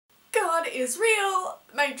God is real.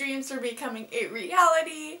 My dreams are becoming a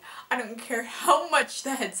reality. I don't care how much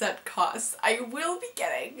the headset costs. I will be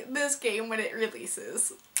getting this game when it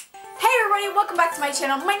releases. Hey everybody, welcome back to my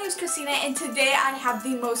channel. My name is Christina and today I have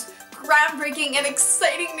the most groundbreaking and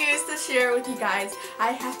exciting news to share with you guys.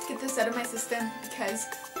 I have to get this out of my system because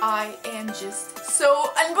I am just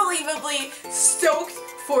so unbelievably stoked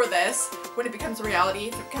for this when it becomes a reality.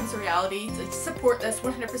 If it becomes a reality, to support this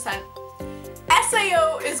 100%.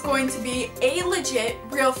 SAO is going to be a legit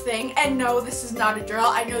real thing, and no, this is not a drill.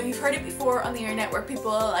 I know you've heard it before on the internet where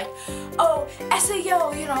people are like, oh,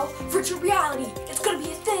 SAO, you know, virtual reality, it's gonna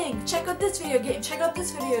be a thing. Check out this video game, check out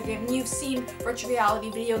this video game. And you've seen virtual reality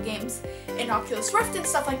video games in Oculus Rift and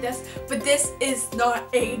stuff like this, but this is not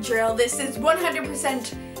a drill. This is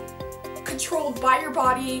 100% controlled by your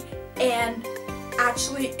body and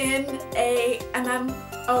actually in a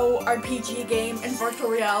MMORPG game in virtual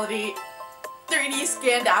reality. 3D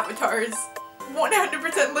scanned avatars.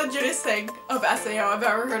 100% legitest thing of SAO I've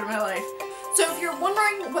ever heard in my life. So if you're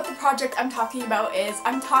wondering what the project I'm talking about is,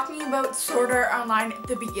 I'm talking about Sword Art Online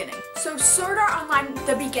The Beginning. So Sword Art Online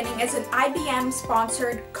The Beginning is an IBM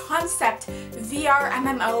sponsored concept VR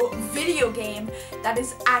MMO video game that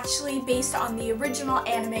is actually based on the original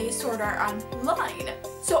anime Sword Art Online.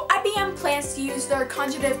 So IBM plans to use their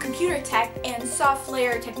conjugative computer tech and soft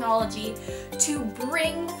layer technology to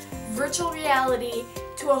bring virtual reality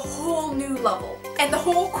to a whole new level. And the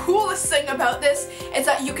whole coolest thing about this is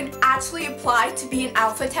that you can actually apply to be an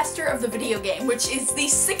alpha tester of the video game, which is the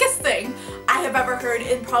sickest thing I have ever heard,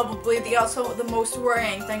 and probably also the most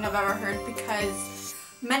worrying thing I've ever heard because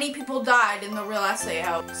many people died in the real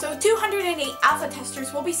SAO. So 208 alpha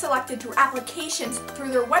testers will be selected through applications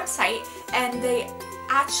through their website, and the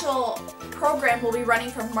actual program will be running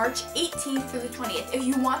from March 18th through the 20th. If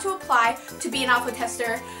you want to apply to be an alpha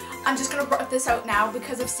tester, I'm just gonna put this out now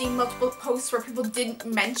because I've seen multiple posts where people didn't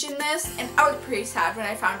mention this, and I was pretty sad when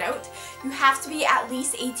I found out. You have to be at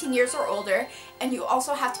least 18 years or older, and you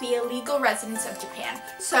also have to be a legal resident of Japan.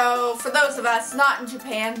 So for those of us not in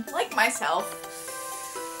Japan, like myself,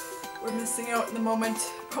 we're missing out in the moment,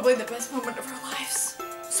 probably the best moment of our lives.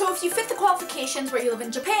 So if you fit the qualifications where you live in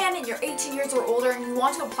Japan and you're 18 years or older and you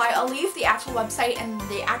want to apply, I'll leave the actual website and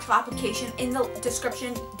the actual application in the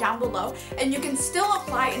description down below. And you can still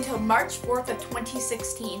apply until March 4th of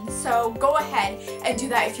 2016. So go ahead and do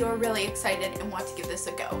that if you're really excited and want to give this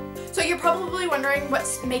a go. So you're probably wondering what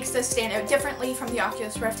makes this stand out differently from the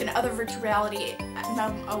Oculus Rift and other virtual reality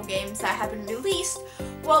MMO games that have been released.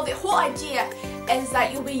 Well, the whole idea is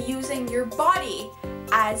that you'll be using your body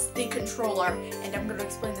as the controller, and I'm going to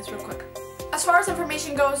explain this real quick. As far as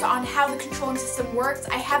information goes on how the controlling system works,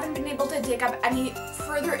 I haven't been able to dig up any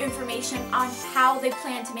further information on how they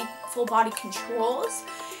plan to make full body controls.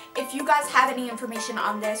 If you guys have any information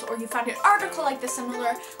on this, or you found an article like this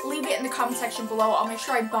similar, leave it in the comment section below. I'll make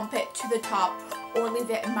sure I bump it to the top or leave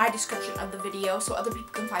it in my description of the video so other people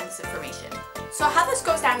can find this information. So how this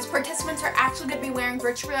goes down is participants are actually going to be wearing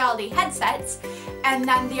virtual reality headsets, and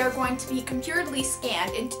then they are going to be computerly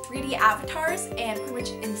scanned into 3D avatars and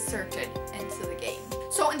pretty much inserted into the game.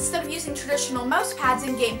 So instead of using traditional mouse pads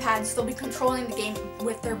and game pads, they'll be controlling the game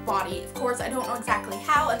with their body. Of course, I don't know exactly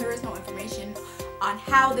how, and there is no information on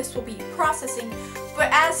how this will be processing, but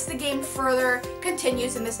as the game further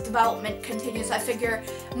continues and this development continues, I figure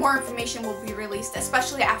more information will be released,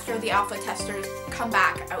 especially after the alpha testers come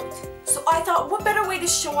back out. So I thought, what better way to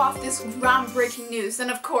show off this groundbreaking news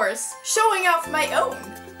than, of course, showing off my own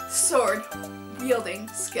sword wielding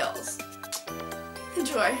skills.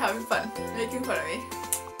 Enjoy having fun making fun of me.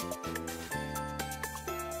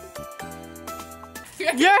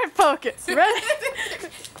 You're in focus. Ready?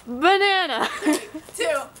 Banana. 2,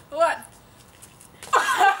 1.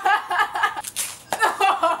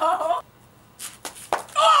 No!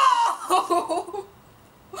 Oh!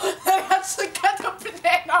 I actually got the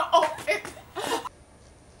banana open.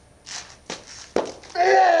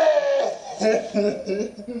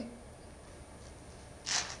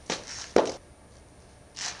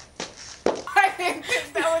 I didn't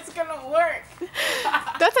think that was gonna work.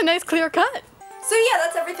 That's a nice clear cut. So yeah,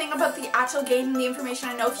 that's everything about the actual game and the information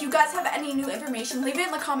I know. If you guys have any new information, leave it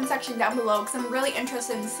in the comment section down below because I'm really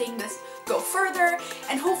interested in seeing this go further,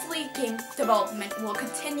 and hopefully game development will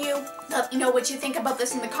continue. Let me know what you think about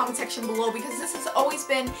this in the comment section below because this has always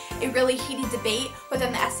been a really heated debate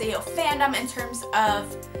within the SAO fandom in terms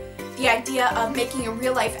of the idea of making a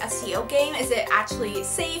real-life SEO game. Is it actually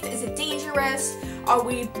safe? Is it dangerous? Are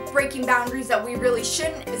we breaking boundaries that we really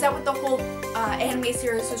shouldn't? Is that what the whole anime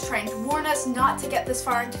series was trying to warn us, not to get this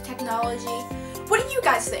far into technology? What do you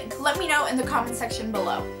guys think? Let me know in the comment section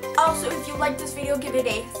below. Also, if you liked this video, give it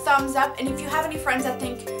a thumbs up, and if you have any friends that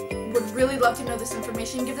think would really love to know this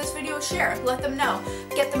information, give this video a share. Let them know.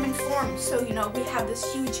 Get them informed so, you know, we have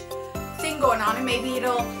this huge thing going on and maybe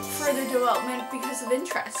it'll further development because of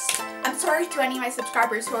interest. I'm sorry to any of my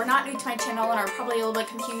subscribers who are not new to my channel and are probably a little bit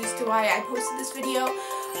confused to why I posted this video.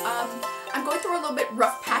 I'm going through a little bit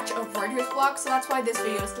rough patch of writer's block, so that's why this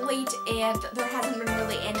video is late and there hasn't been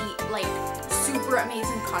really any like super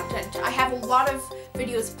amazing content. I have a lot of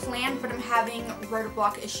videos planned, but I'm having writer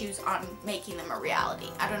block issues on making them a reality.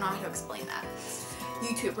 I don't know how to explain that.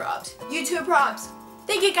 YouTube robs. YouTube robs!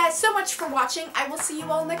 Thank you guys so much for watching. I will see you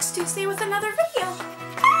all next Tuesday with another video.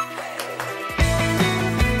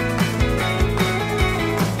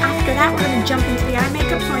 After that, we're going to jump into the eye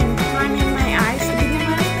makeup, so I'm priming my eyes to begin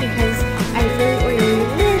with because I have really oily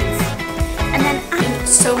lids. And then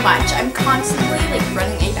so much. I'm constantly like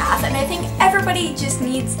running a bath, and I think everybody just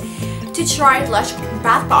needs to try Lush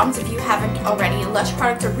bath bombs if you haven't already. Lush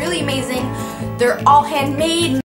products are really amazing. They're all handmade.